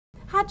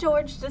Hi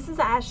George, this is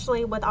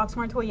Ashley with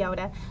Oxmoor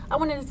Toyota. I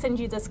wanted to send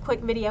you this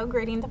quick video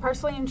greeting to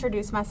personally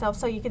introduce myself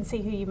so you can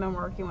see who you've been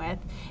working with.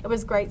 It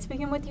was great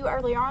speaking with you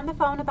earlier on the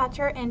phone about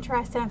your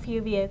interest in a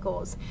few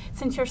vehicles.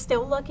 Since you're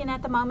still looking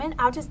at the moment,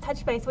 I'll just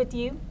touch base with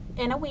you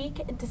in a week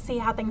to see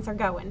how things are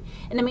going.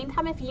 In the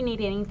meantime, if you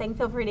need anything,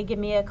 feel free to give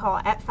me a call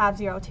at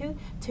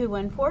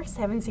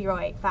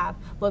 502-214-7085.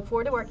 Look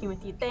forward to working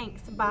with you.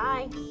 Thanks.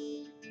 Bye.